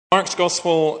Mark's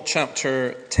Gospel,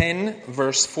 chapter 10,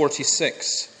 verse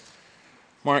 46.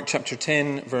 Mark chapter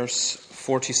 10, verse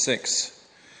 46.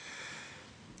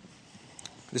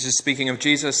 This is speaking of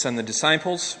Jesus and the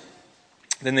disciples.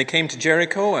 Then they came to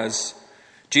Jericho. As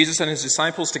Jesus and his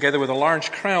disciples, together with a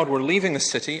large crowd, were leaving the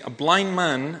city, a blind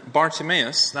man,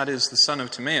 Bartimaeus, that is the son of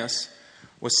Timaeus,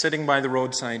 was sitting by the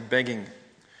roadside begging.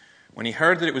 When he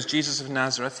heard that it was Jesus of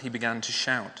Nazareth, he began to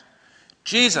shout,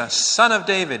 "Jesus, Son of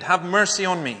David, have mercy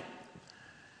on me."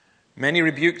 Many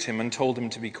rebuked him and told him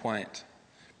to be quiet.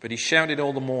 But he shouted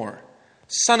all the more,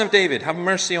 "Son of David, have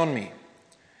mercy on me."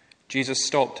 Jesus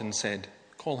stopped and said,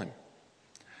 "Call him."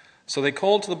 So they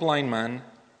called to the blind man,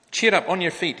 "Cheer up, on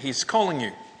your feet, he's calling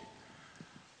you."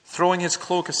 Throwing his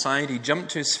cloak aside, he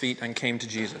jumped to his feet and came to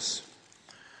Jesus.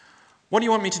 "What do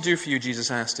you want me to do for you?"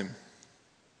 Jesus asked him.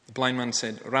 The blind man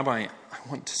said, "Rabbi, I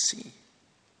want to see."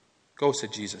 "Go,"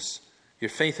 said Jesus. "Your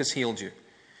faith has healed you."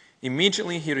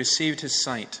 Immediately he received his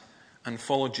sight and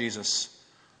followed Jesus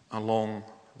along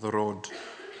the road.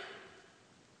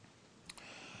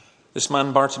 This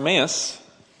man Bartimaeus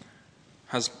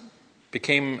has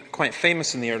become quite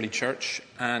famous in the early church,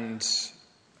 and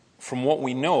from what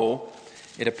we know,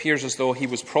 it appears as though he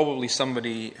was probably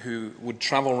somebody who would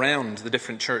travel around the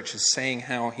different churches saying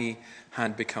how he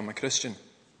had become a Christian.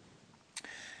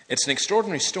 It's an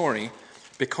extraordinary story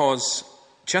because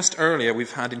just earlier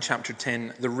we've had in chapter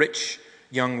 10 the rich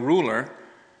young ruler,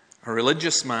 a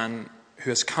religious man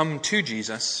who has come to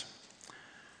Jesus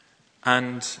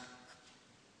and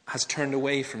has turned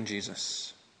away from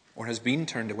Jesus, or has been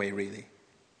turned away really.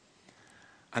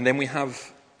 And then we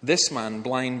have this man,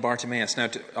 blind Bartimaeus.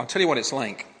 Now, I'll tell you what it's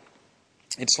like.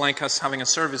 It's like us having a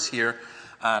service here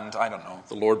and, I don't know,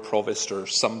 the Lord Provost or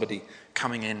somebody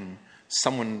coming in,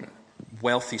 someone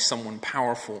wealthy, someone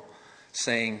powerful,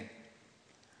 saying,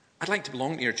 "I'd like to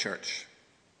belong to your church.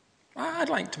 I'd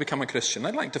like to become a Christian.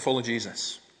 I'd like to follow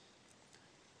Jesus."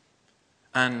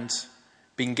 And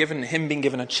being given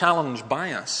a challenge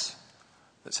by us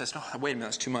that says, "No, wait a minute,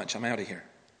 that's too much, I'm out of here."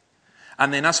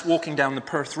 And then us walking down the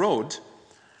Perth Road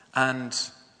and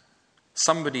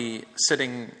somebody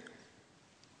sitting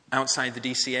outside the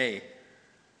DCA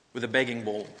with a begging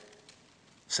bowl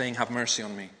saying, "Have mercy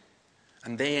on me."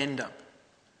 And they end up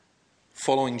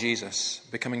following Jesus,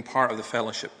 becoming part of the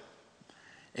fellowship.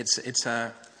 It's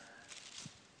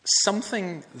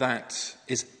something that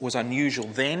was unusual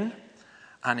then,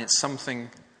 and it's something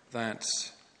that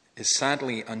is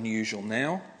sadly unusual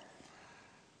now.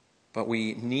 But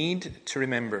we need to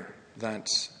remember that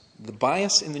the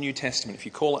bias in the New Testament, if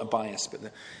you call it a bias, but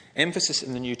the emphasis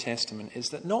in the New Testament is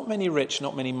that not many rich,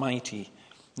 not many mighty,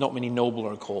 not many noble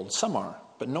are called. Some are,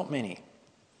 but not many.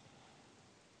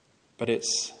 But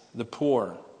it's the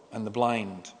poor and the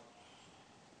blind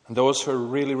and those who are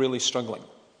really, really struggling.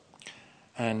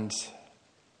 And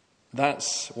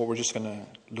that's what we're just going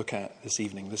to look at this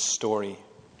evening, this story,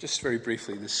 just very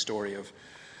briefly, this story of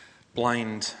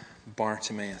blind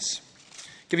Bartimaeus.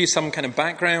 Give you some kind of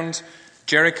background.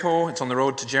 Jericho, it's on the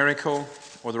road to Jericho,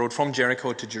 or the road from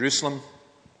Jericho to Jerusalem.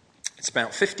 It's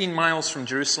about 15 miles from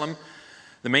Jerusalem.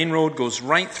 The main road goes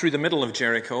right through the middle of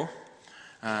Jericho.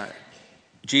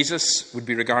 Jesus would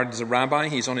be regarded as a rabbi.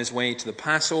 He's on his way to the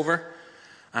Passover.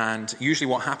 And usually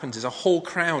what happens is a whole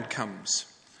crowd comes.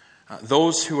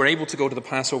 Those who were able to go to the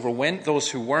Passover went.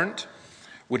 Those who weren't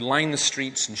would line the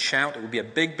streets and shout. It would be a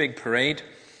big, big parade.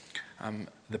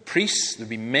 The priests, there would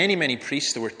be many, many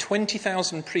priests. There were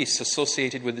 20,000 priests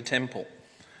associated with the temple.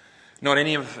 Not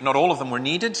all of them were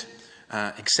needed,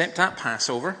 except at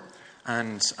Passover.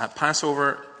 And at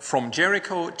Passover, from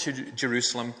Jericho to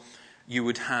Jerusalem, you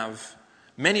would have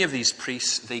many of these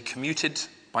priests. They commuted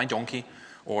by donkey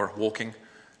or walking.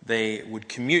 They would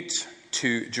commute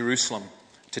to Jerusalem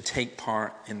to take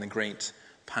part in the great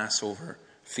Passover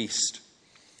feast.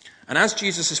 And as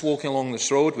Jesus is walking along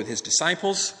this road with his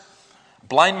disciples, a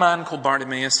blind man called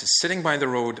Bartimaeus is sitting by the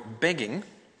road begging.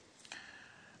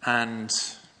 And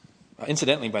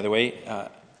incidentally, by the way,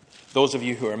 those of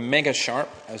you who are mega sharp,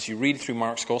 as you read through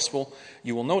Mark's Gospel,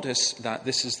 you will notice that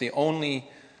this is the only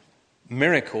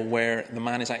miracle where the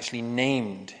man is actually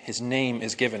named. His name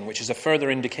is given, which is a further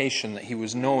indication that he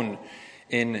was known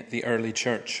in the early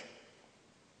church.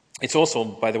 It's also,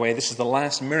 by the way, this is the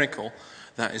last miracle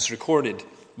that is recorded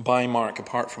by Mark,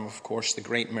 apart from, of course, the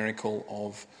great miracle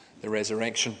of the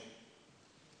resurrection.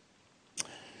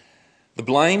 The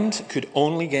blind could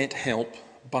only get help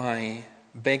by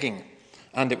begging,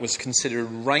 and it was considered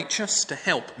righteous to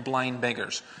help blind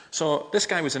beggars. So this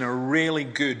guy was in a really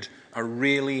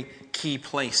key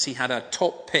place. He had a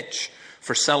top pitch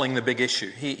for selling the big issue.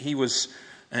 He was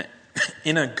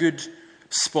in a good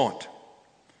spot.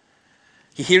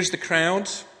 He hears the crowd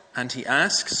and he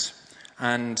asks,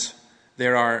 and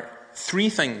there are three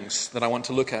things that I want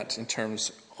to look at in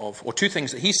terms of, or two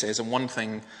things that he says and one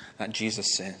thing that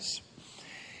Jesus says.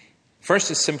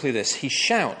 First is simply this. He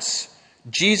shouts,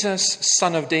 "Jesus,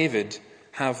 Son of David,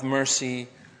 have mercy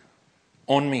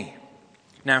on me."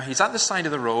 Now, he's at the side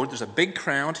of the road. There's a big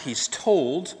crowd. He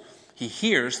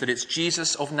hears that it's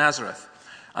Jesus of Nazareth.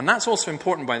 And that's also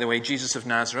important, by the way, Jesus of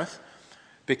Nazareth,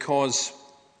 because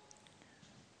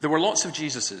there were lots of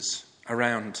Jesuses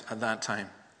around at that time.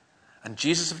 And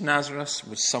Jesus of Nazareth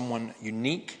was someone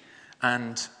unique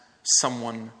and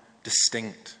someone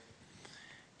distinct.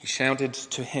 He shouted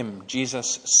to him,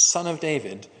 "Jesus, Son of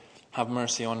David, have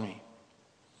mercy on me."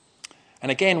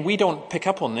 And again, we don't pick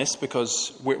up on this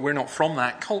because we're not from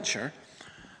that culture,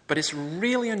 but it's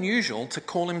really unusual to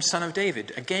call him Son of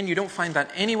David. Again, you don't find that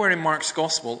anywhere in Mark's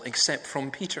Gospel except from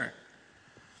Peter.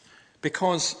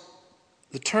 Because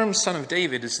the term Son of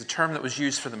David is the term that was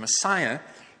used for the Messiah,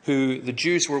 who the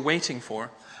Jews were waiting for,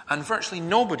 and virtually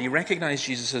nobody recognized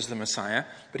Jesus as the Messiah.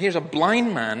 But here's a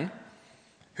blind man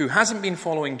who hasn't been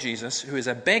following Jesus, who is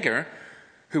a beggar,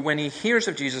 who when he hears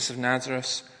of Jesus of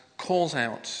Nazareth, calls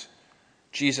out,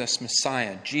 "Jesus,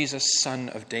 Messiah, Jesus, Son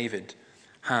of David,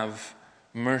 have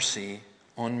mercy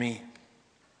on me."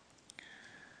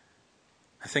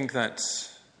 I think that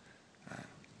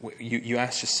you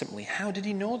ask just simply, how did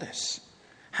he know this?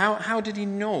 How did he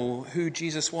know who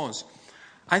Jesus was?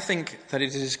 I think that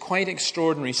it is quite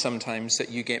extraordinary sometimes that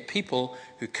you get people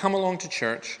who come along to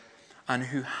church and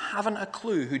who haven't a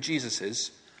clue who Jesus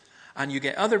is, and you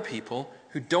get other people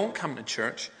who don't come to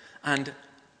church, and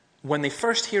when they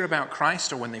first hear about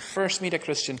Christ or when they first meet a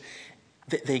Christian,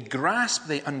 they grasp,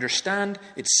 they understand,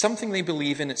 it's something they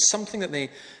believe in, it's something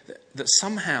that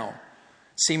somehow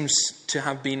seems to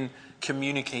have been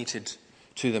communicated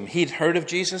to them. He'd heard of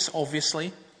Jesus,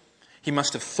 obviously. He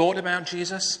must have thought about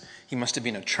Jesus. He must have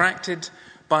been attracted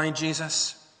by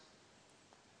Jesus.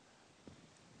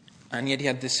 And yet he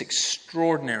had this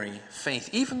extraordinary faith,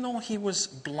 even though he was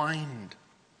blind.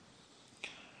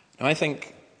 Now I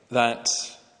think that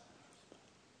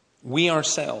we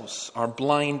ourselves are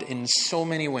blind in so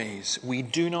many ways. We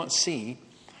do not see,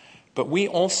 but we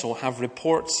also have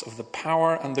reports of the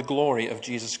power and the glory of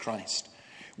Jesus Christ.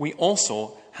 We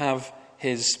also have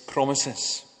his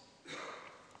promises.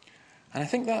 And I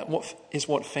think that is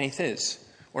what faith is,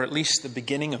 or at least the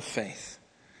beginning of faith.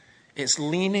 It's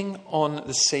leaning on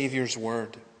the Saviour's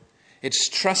word. It's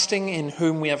trusting in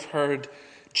whom we have heard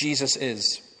Jesus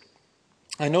is.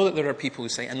 I know that there are people who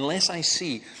say, unless I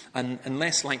see, and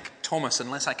unless, like Thomas,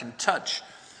 unless I can touch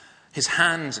his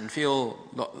hands and feel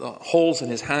the holes in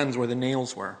his hands where the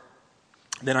nails were,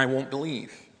 then I won't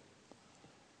believe.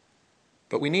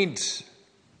 But we need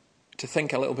to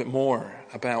think a little bit more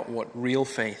about what real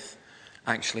faith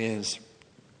actually is.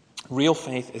 Real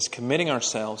faith is committing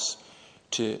ourselves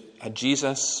to a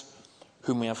Jesus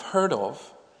whom we have heard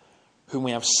of, whom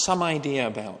we have some idea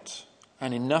about,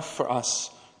 and enough for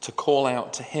us to call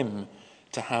out to him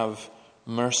to have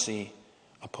mercy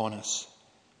upon us.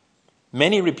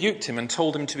 Many rebuked him and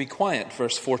told him to be quiet,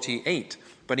 verse 48.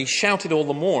 But he shouted all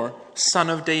the more, "Son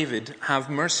of David, have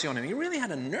mercy on him." He really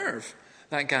had a nerve,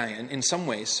 that guy, in some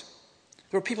ways.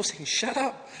 There were people saying, "Shut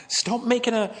up, stop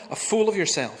making a fool of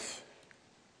yourself.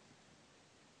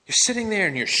 You're sitting there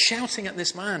and you're shouting at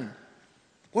this man.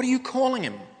 What are you calling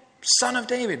him? Son of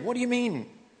David, what do you mean?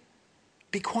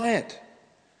 Be quiet."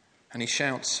 And he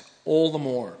shouts all the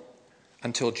more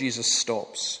until Jesus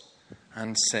stops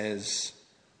and says,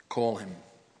 "Call him."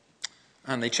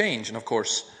 And they change. And of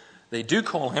course, they do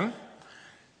call him.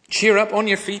 "Cheer up, on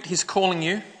your feet, he's calling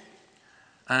you."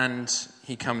 And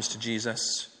he comes to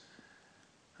Jesus.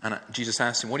 And Jesus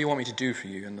asks him, "What do you want me to do for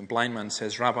you?" And the blind man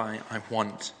says, "Rabbi, I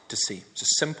want to see." It's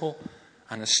as simple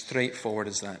and as straightforward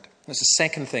as that. That's the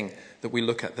second thing that we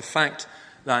look at. The fact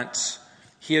that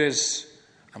here is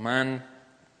a man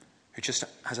who just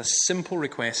has a simple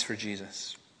request for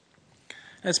Jesus.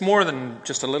 And it's more than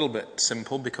just a little bit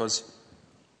simple, because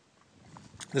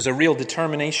there's a real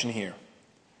determination here.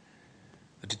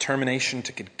 The determination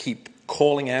to keep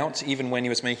calling out even when he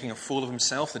was making a fool of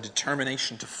himself. The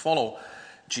determination to follow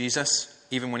Jesus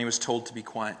even when he was told to be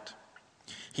quiet.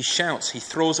 He shouts, he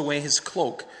throws away his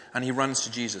cloak, and he runs to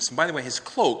Jesus. And by the way, his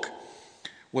cloak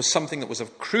was something that was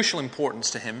of crucial importance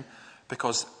to him,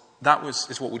 because that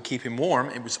is what would keep him warm.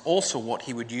 It was also what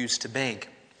he would use to beg.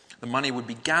 The money would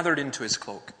be gathered into his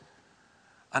cloak.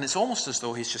 And it's almost as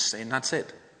though he's just saying, that's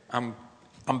it. I'm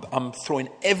throwing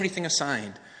everything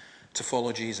aside to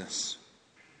follow Jesus.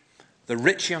 The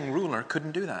rich young ruler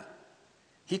couldn't do that.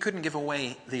 He couldn't give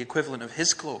away the equivalent of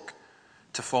his cloak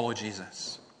to follow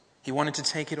Jesus. He wanted to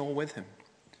take it all with him.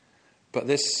 But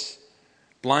this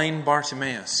blind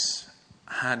Bartimaeus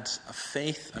had a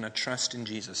faith and a trust in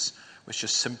Jesus, which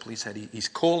just simply said, he's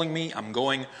calling me, I'm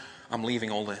going, I'm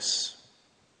leaving all this.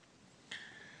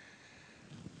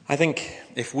 I think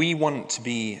if we want to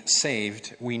be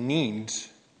saved, we need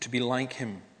to be like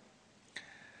him.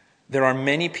 There are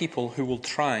many people who will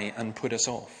try and put us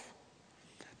off.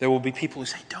 There will be people who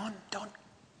say, don't,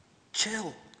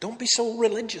 chill. Don't be so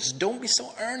religious. Don't be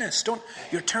so earnest.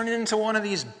 You're turning into one of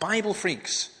these Bible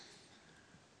freaks.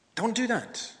 Don't do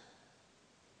that.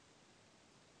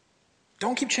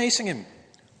 Don't keep chasing him.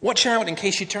 Watch out in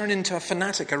case you turn into a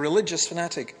fanatic, a religious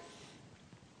fanatic.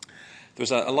 There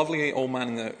was a lovely old man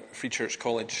in the Free Church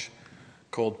College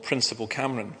called Principal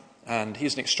Cameron, and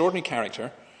he's an extraordinary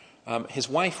character. His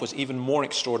wife was even more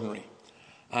extraordinary.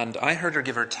 And I heard her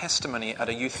give her testimony at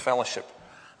a youth fellowship.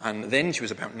 And then she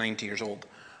was about 90 years old.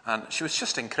 And she was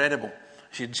just incredible.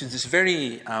 She had this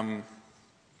very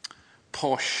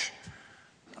posh,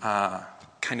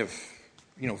 kind of,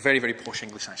 very, very posh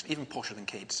English accent, even posher than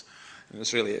Kate's.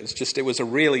 It was a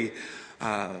really,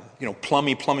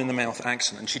 plum in the mouth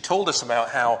accent. And she told us about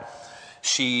how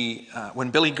she,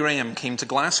 when Billy Graham came to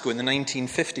Glasgow in the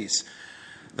 1950s,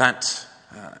 that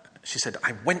she said,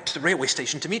 I went to the railway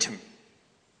station to meet him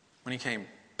when he came,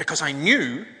 because I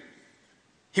knew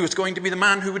he was going to be the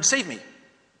man who would save me.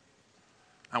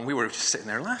 And we were just sitting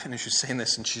there laughing, and she was saying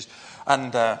this, and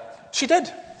she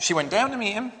did. She went down to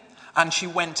meet him, and she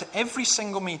went to every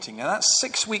single meeting. And that's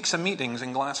 6 weeks of meetings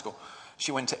in Glasgow.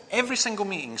 She went to every single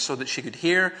meeting so that she could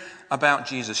hear about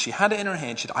Jesus. She had it in her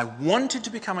head. She said, I wanted to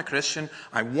become a Christian.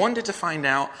 I wanted to find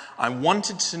out. I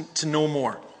wanted to know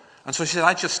more. And so she said,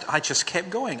 I just kept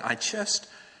going. I just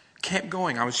kept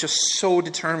going. I was just so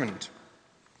determined.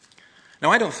 Now,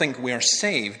 I don't think we are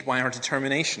saved by our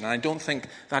determination. I don't think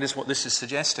that is what this is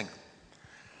suggesting.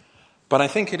 But I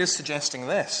think it is suggesting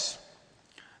this,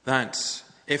 that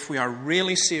if we are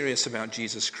really serious about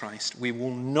Jesus Christ, we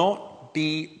will not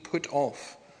be put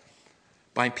off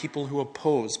by people who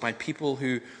oppose, by people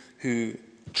who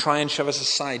try and shove us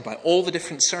aside, by all the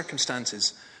different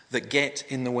circumstances that get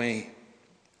in the way.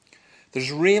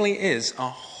 There really is a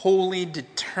holy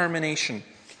determination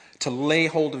to lay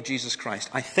hold of Jesus Christ.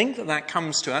 I think that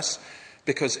comes to us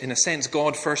because, in a sense,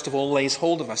 God, first of all, lays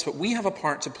hold of us. But we have a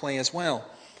part to play as well.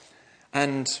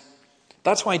 And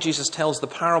that's why Jesus tells the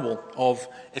parable of,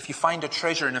 if you find a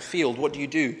treasure in a field, what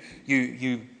do?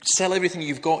 You sell everything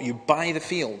you've got, you buy the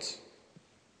field.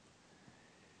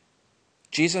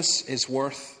 Jesus is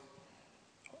worth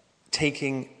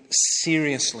taking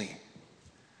seriously.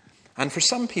 And for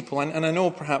some people, and I know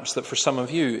perhaps that for some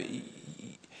of you,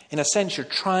 in a sense, you're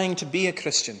trying to be a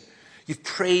Christian. You've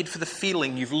prayed for the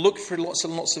feeling. You've looked for lots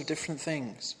and lots of different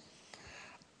things.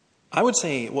 I would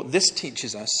say what this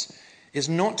teaches us is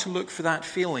not to look for that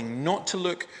feeling, not to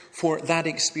look for that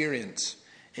experience.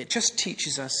 It just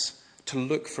teaches us to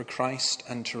look for Christ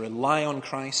and to rely on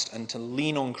Christ and to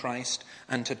lean on Christ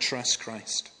and to trust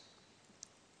Christ.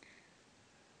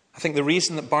 I think the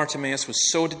reason that Bartimaeus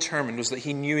was so determined was that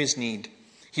he knew his need.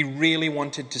 He really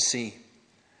wanted to see.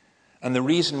 And the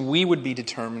reason we would be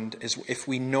determined is if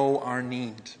we know our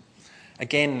need.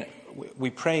 Again, we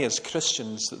pray as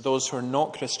Christians that those who are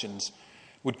not Christians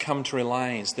would come to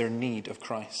realize their need of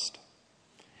Christ.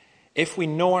 If we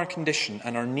know our condition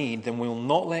and our need, then we will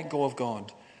not let go of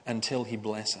God until he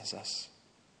blesses us.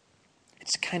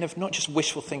 It's kind of not just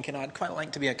wishful thinking, I'd quite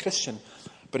like to be a Christian,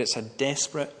 but it's a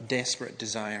desperate, desperate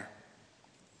desire.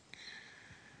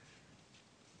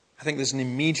 I think there's an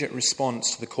immediate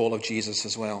response to the call of Jesus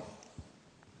as well.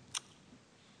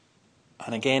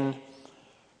 And again,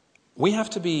 we have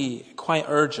to be quite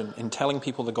urgent in telling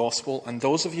people the gospel. And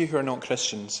those of you who are not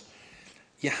Christians,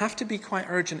 you have to be quite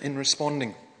urgent in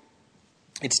responding.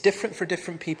 It's different for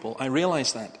different people. I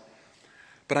realize that.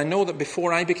 But I know that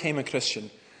before I became a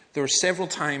Christian, there were several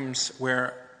times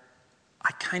where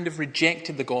I kind of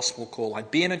rejected the gospel call. I'd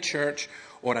be in a church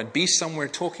or I'd be somewhere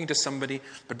talking to somebody,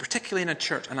 but particularly in a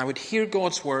church, and I would hear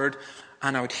God's word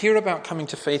and I would hear about coming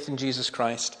to faith in Jesus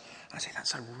Christ. I say,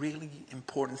 that's a really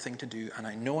important thing to do, and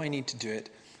I know I need to do it,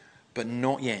 but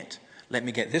not yet. Let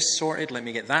me get this sorted, let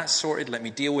me get that sorted, let me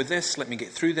deal with this, let me get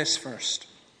through this first.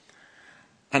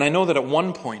 And I know that at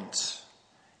one point,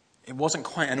 it wasn't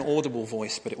quite an audible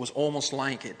voice, but it was almost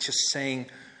like it just saying,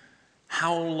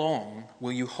 how long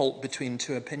will you halt between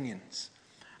two opinions?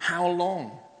 How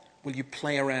long will you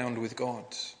play around with God?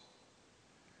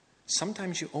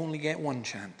 Sometimes you only get one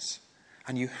chance,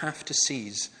 and you have to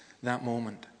seize that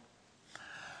moment.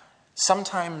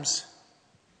 Sometimes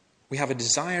we have a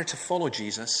desire to follow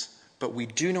Jesus, but we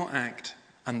do not act,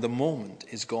 and the moment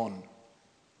is gone.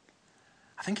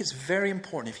 I think it's very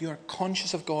important, if you are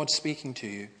conscious of God speaking to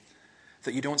you,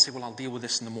 that you don't say, well, I'll deal with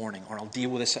this in the morning, or I'll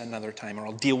deal with this at another time, or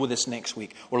I'll deal with this next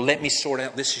week, or let me sort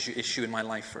out this issue in my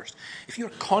life first. If you're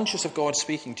conscious of God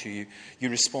speaking to you, you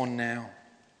respond now.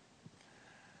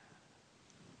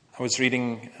 I was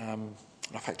reading,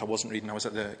 in fact I wasn't reading, I was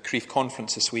at the Crieff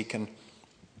conference this week, and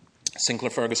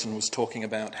Sinclair Ferguson was talking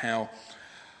about how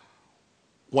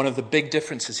one of the big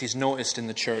differences he's noticed in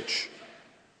the church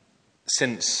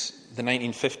since the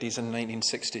 1950s and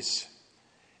 1960s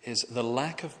is the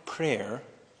lack of prayer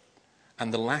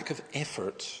and the lack of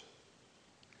effort,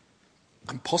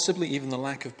 and possibly even the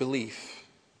lack of belief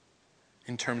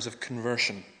in terms of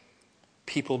conversion,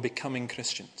 people becoming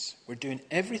Christians. We're doing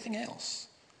everything else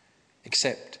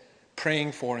except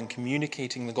praying for and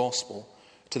communicating the gospel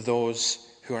to those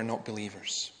who are not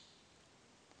believers.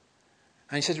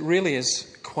 And he said it really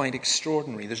is quite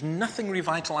extraordinary. There's nothing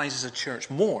revitalizes a church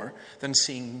more than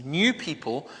seeing new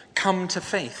people come to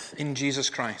faith in Jesus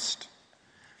Christ.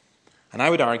 And I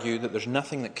would argue that there's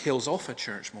nothing that kills off a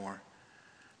church more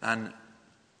than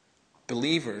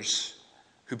believers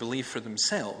who believe for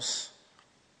themselves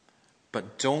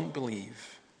but don't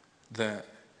believe that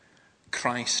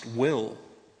Christ will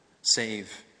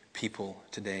save people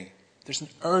today. There's an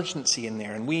urgency in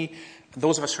there, and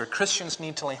those of us who are Christians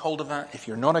need to lay hold of that. If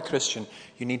you're not a Christian,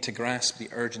 you need to grasp the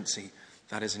urgency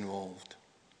that is involved.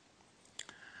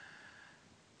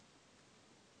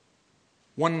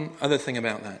 One other thing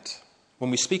about that.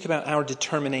 When we speak about our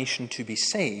determination to be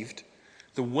saved,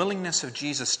 the willingness of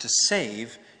Jesus to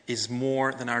save is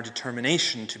more than our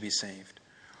determination to be saved.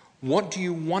 What do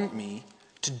you want me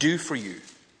to do for you?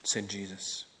 Said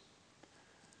Jesus.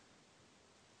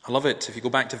 I love it. If you go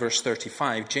back to verse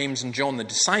 35, James and John, the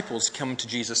disciples, come to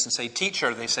Jesus and say,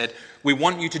 "Teacher," they said, "we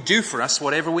want you to do for us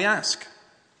whatever we ask."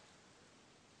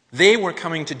 They were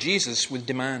coming to Jesus with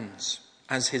demands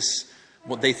as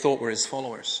what they thought were his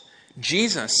followers.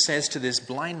 Jesus says to this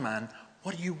blind man,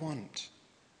 "What do you want?"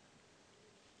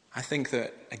 I think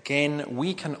that, again,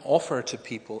 we can offer to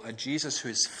people a Jesus who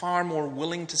is far more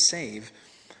willing to save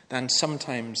than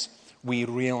sometimes we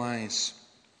realize.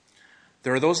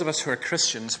 There are those of us who are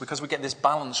Christians, because we get this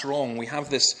balance wrong. We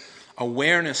have this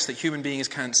awareness that human beings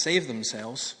can't save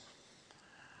themselves.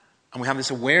 And we have this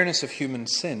awareness of human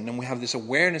sin. And we have this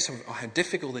awareness of how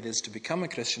difficult it is to become a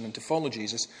Christian and to follow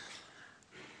Jesus.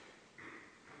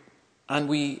 And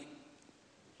we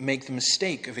make the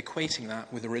mistake of equating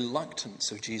that with the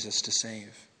reluctance of Jesus to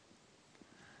save.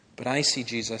 But I see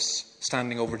Jesus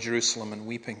standing over Jerusalem and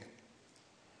weeping.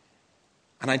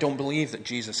 And I don't believe that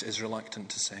Jesus is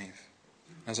reluctant to save.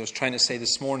 As I was trying to say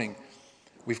this morning,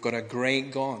 we've got a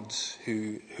great God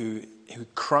who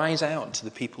cries out to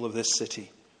the people of this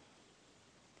city,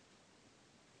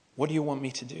 "What do you want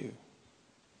me to do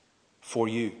for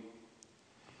you?"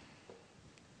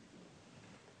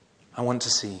 I want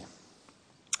to see.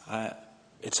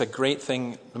 It's a great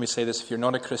thing, let me say this, if you're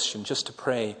not a Christian, just to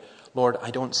pray, "Lord,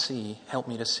 I don't see, help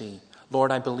me to see.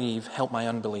 Lord, I believe, help my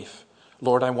unbelief.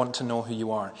 Lord, I want to know who you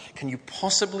are." Can you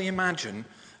possibly imagine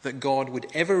that God would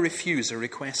ever refuse a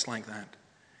request like that?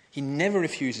 He never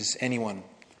refuses anyone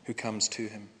who comes to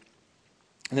him.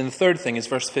 And then the third thing is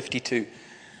verse 52.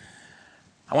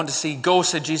 I want to see, "Go,"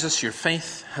 said Jesus, "your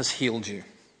faith has healed you."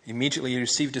 Immediately he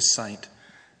received his sight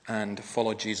and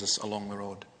followed Jesus along the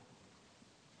road.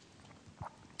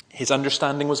 His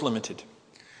understanding was limited.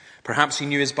 Perhaps he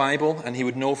knew his Bible and he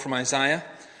would know from Isaiah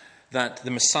that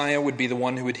the Messiah would be the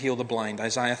one who would heal the blind.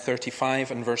 Isaiah 35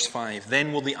 and verse 5.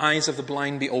 "Then will the eyes of the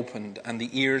blind be opened and the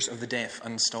ears of the deaf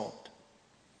unstopped."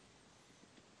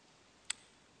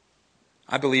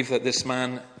 I believe that this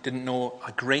man didn't know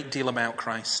a great deal about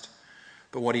Christ,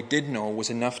 but what he did know was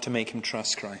enough to make him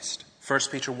trust Christ.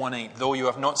 1 Peter 1:8, "Though you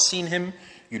have not seen him,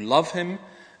 you love him,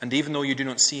 and even though you do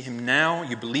not see him now,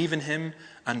 you believe in him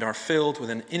and are filled with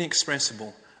an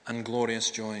inexpressible and glorious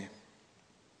joy."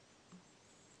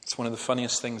 It's one of the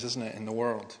funniest things, isn't it, in the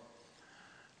world,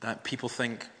 that people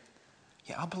think,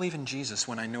 "Yeah, I'll believe in Jesus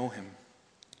when I know him."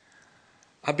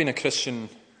 I've been a Christian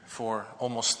for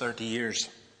almost 30 years.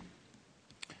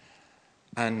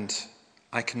 And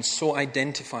I can so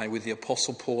identify with the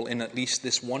Apostle Paul in at least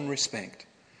this one respect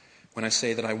when I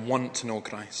say that I want to know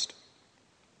Christ.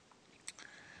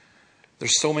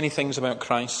 There's so many things about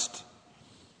Christ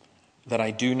that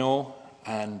I do know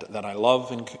and that I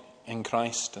love in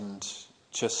Christ and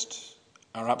just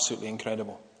are absolutely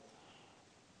incredible.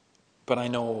 But I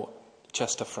know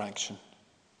just a fraction.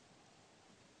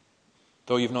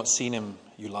 Though you've not seen him,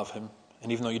 you love him.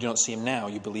 And even though you do not see him now,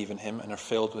 you believe in him and are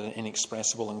filled with an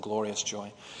inexpressible and glorious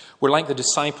joy. We're like the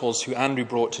disciples who Andrew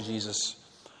brought to Jesus.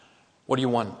 "What do you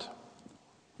want?"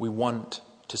 "We want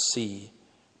to see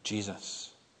Jesus.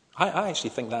 I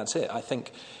actually think that's it. I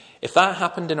think if that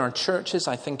happened in our churches,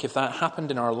 I think if that happened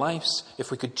in our lives,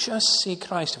 if we could just see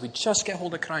Christ, if we just get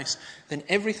hold of Christ, then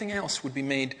everything else would be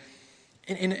made,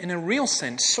 in a real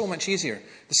sense, so much easier.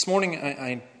 This morning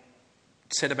I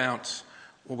said about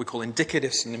what we call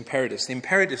indicatives and imperatives. The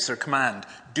imperatives are command.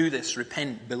 Do this,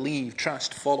 repent, believe,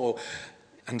 trust, follow,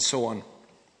 and so on.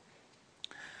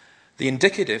 The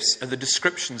indicatives are the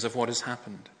descriptions of what has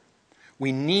happened.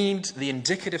 We need the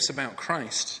indicatives about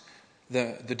Christ,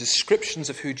 the descriptions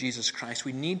of who Jesus Christ.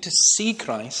 We need to see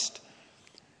Christ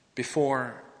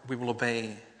before we will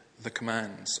obey the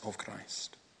commands of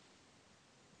Christ.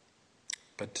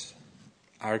 But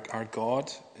our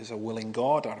God is a willing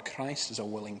God. Our Christ is a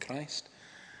willing Christ.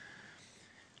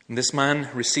 And this man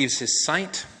receives his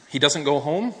sight. He doesn't go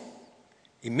home.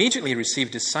 Immediately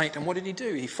received his sight. And what did he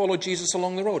do? He followed Jesus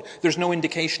along the road. There's no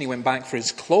indication he went back for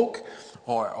his cloak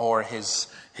or his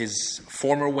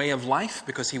former way of life,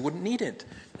 because he wouldn't need it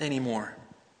anymore.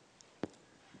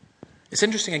 It's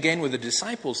interesting again with the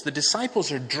disciples. The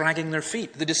disciples are dragging their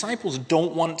feet. The disciples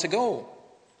don't want to go.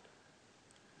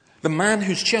 The man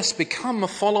who's just become a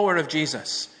follower of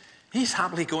Jesus, he's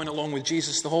happily going along with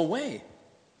Jesus the whole way.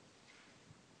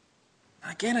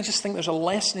 Again, I just think there's a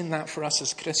lesson in that for us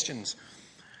as Christians,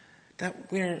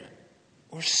 that we're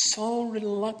so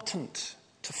reluctant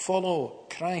to follow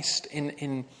Christ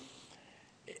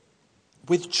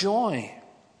with joy.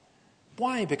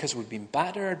 Why? Because we've been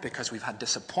battered, because we've had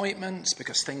disappointments,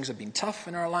 because things have been tough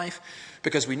in our life,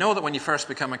 because we know that when you first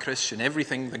become a Christian,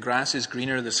 the grass is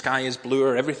greener, the sky is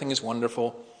bluer, everything is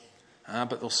wonderful,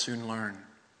 but they'll soon learn.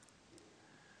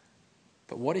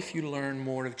 But what if you learn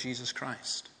more of Jesus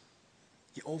Christ?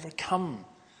 You overcome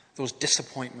those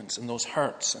disappointments and those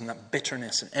hurts and that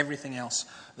bitterness and everything else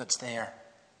that's there.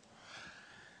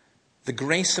 The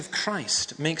grace of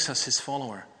Christ makes us his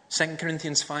follower. 2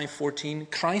 Corinthians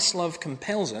 5:14, Christ's love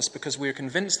compels us because we are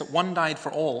convinced that one died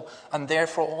for all and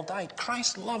therefore all died.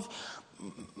 Christ's love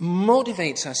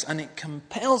motivates us and it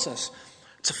compels us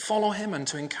to follow him and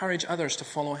to encourage others to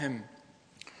follow him.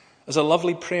 There's a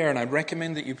lovely prayer, and I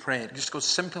recommend that you pray it. It just goes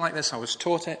simply like this. I was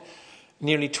taught it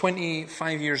nearly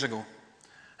 25 years ago.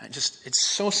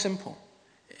 It's so simple.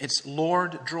 It's,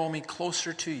 Lord, draw me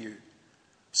closer to you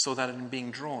so that in being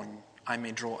drawn, I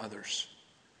may draw others.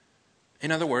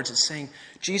 In other words, it's saying,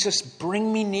 Jesus,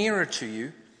 bring me nearer to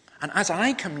you. And as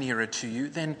I come nearer to you,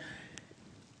 then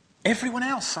everyone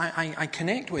else I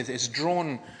connect with is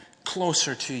drawn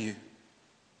closer to you.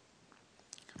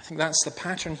 I think that's the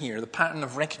pattern here, the pattern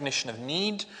of recognition of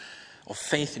need, of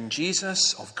faith in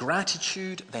Jesus, of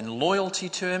gratitude, then loyalty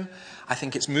to him. I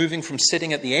think it's moving from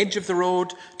sitting at the edge of the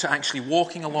road to actually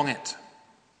walking along it.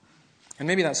 And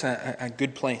maybe that's a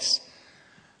good place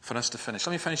for us to finish.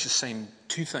 Let me finish just saying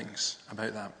two things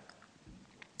about that.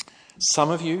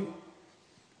 Some of you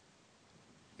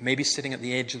may be sitting at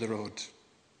the edge of the road.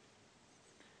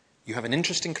 You have an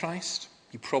interest in Christ.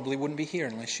 You probably wouldn't be here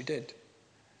unless you did.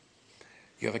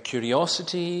 You have a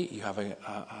curiosity. You have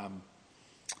a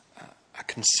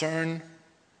concern.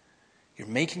 You're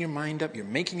making your mind up. You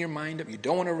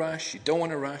don't want to rush. You don't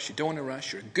want to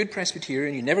rush. You're a good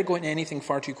Presbyterian. You never go into anything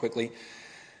far too quickly.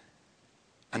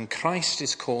 And Christ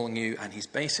is calling you, and he's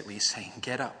basically saying,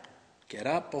 get up. Get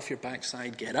up off your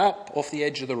backside. Get up off the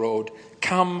edge of the road.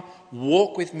 Come,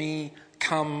 walk with me.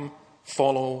 Come,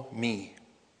 follow me.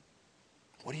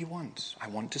 What do you want? I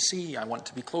want to see. I want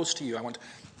to be close to you.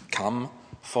 Come,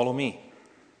 follow me.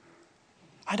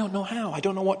 I don't know how. I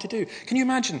don't know what to do. Can you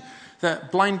imagine the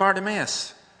blind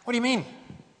Bartimaeus? What do you mean?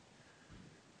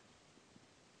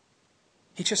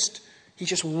 He just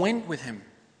went with him.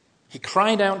 He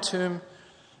cried out to him,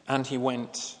 and he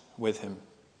went with him.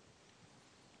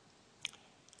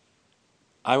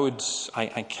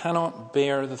 I cannot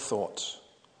bear the thought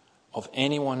of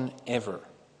anyone ever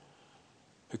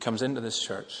who comes into this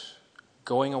church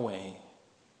going away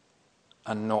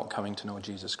and not coming to know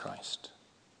Jesus Christ.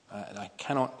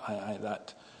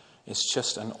 That is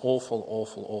just an awful,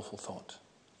 awful, awful thought.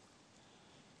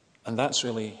 And that's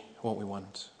really what we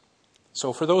want.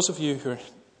 So for those of you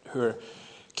who are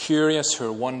curious, who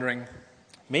are wondering,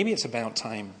 maybe it's about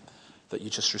time that you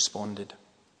just responded.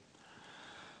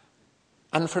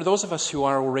 And for those of us who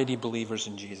are already believers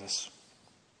in Jesus,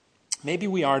 maybe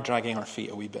we are dragging our feet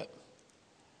a wee bit.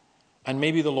 And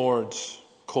maybe the Lord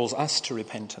calls us to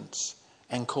repentance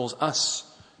and calls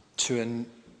us to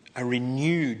a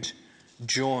renewed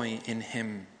joy in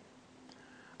him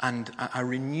and a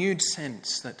renewed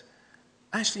sense that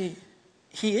actually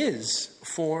he is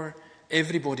for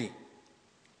everybody.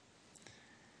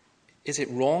 Is it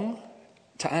wrong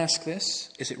to ask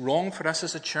this? Is it wrong for us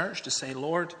as a church to say,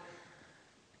 Lord,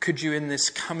 could you in this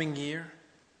coming year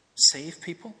save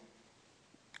people?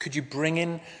 Could you bring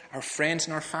in our friends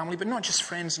and our family, but not just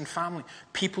friends and family,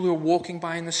 people who are walking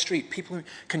by in the street,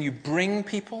 can you bring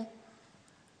people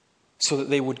so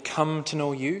that they would come to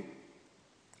know you?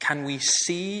 Can we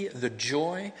see the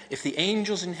joy? If the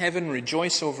angels in heaven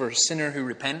rejoice over a sinner who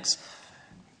repents,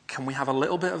 can we have a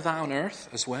little bit of that on earth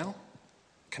as well?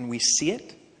 Can we see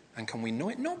it? And can we know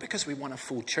it? Not because we want a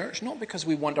full church, not because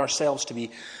we want ourselves to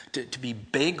be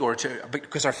big,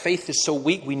 because our faith is so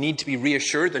weak we need to be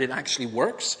reassured that it actually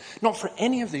works. Not for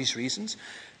any of these reasons.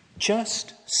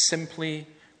 Just simply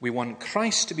we want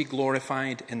Christ to be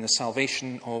glorified in the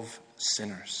salvation of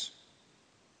sinners.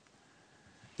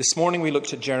 This morning we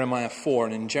looked at Jeremiah 4,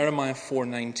 and in Jeremiah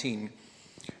 4:19,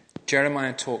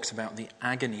 Jeremiah talks about the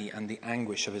agony and the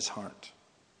anguish of his heart.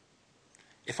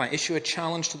 If I issue a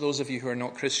challenge to those of you who are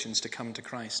not Christians to come to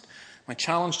Christ, my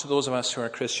challenge to those of us who are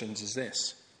Christians is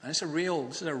this. And this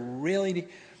is a really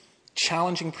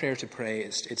challenging prayer to pray.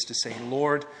 It's to say,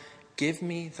 Lord, give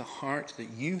me the heart that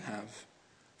you have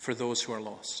for those who are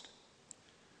lost.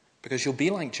 Because you'll be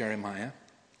like Jeremiah.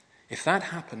 If that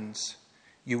happens,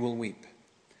 you will weep.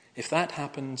 If that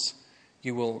happens,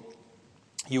 you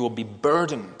will be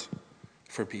burdened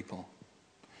for people.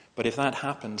 But if that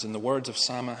happens, in the words of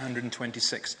Psalm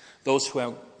 126, those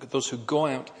who go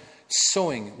out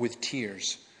sowing with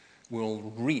tears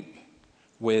will reap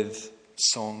with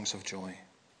songs of joy.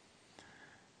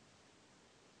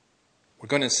 We're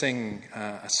going to sing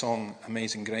a song,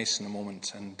 Amazing Grace, in a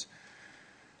moment, and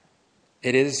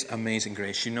it is Amazing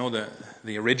Grace. You know that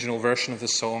the original version of the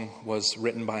song was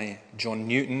written by John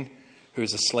Newton, who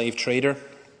is a slave trader.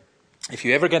 If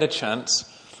you ever get a chance,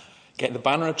 get the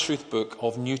Banner of Truth book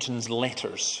of Newton's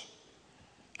letters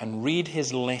and read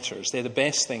his letters. They're the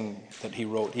best thing that he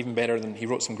wrote, even better than he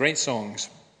wrote some great songs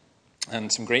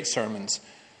and some great sermons,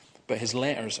 but his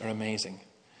letters are amazing.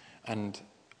 And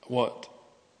what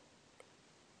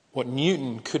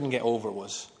Newton couldn't get over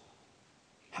was,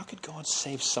 how could God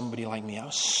save somebody like me? I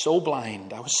was so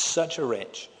blind. I was such a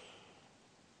wretch.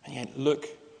 And yet look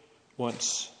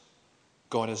what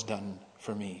God has done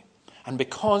for me. And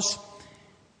because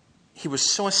he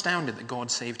was so astounded that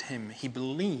God saved him, he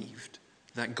believed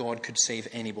that God could save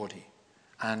anybody.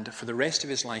 And for the rest of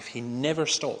his life, he never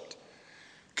stopped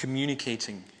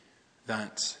communicating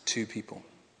that to people.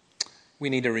 We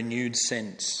need a renewed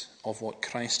sense of what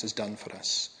Christ has done for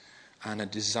us and a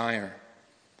desire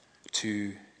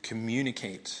to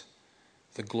communicate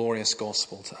the glorious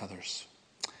gospel to others.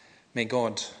 May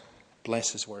God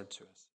bless his word to us.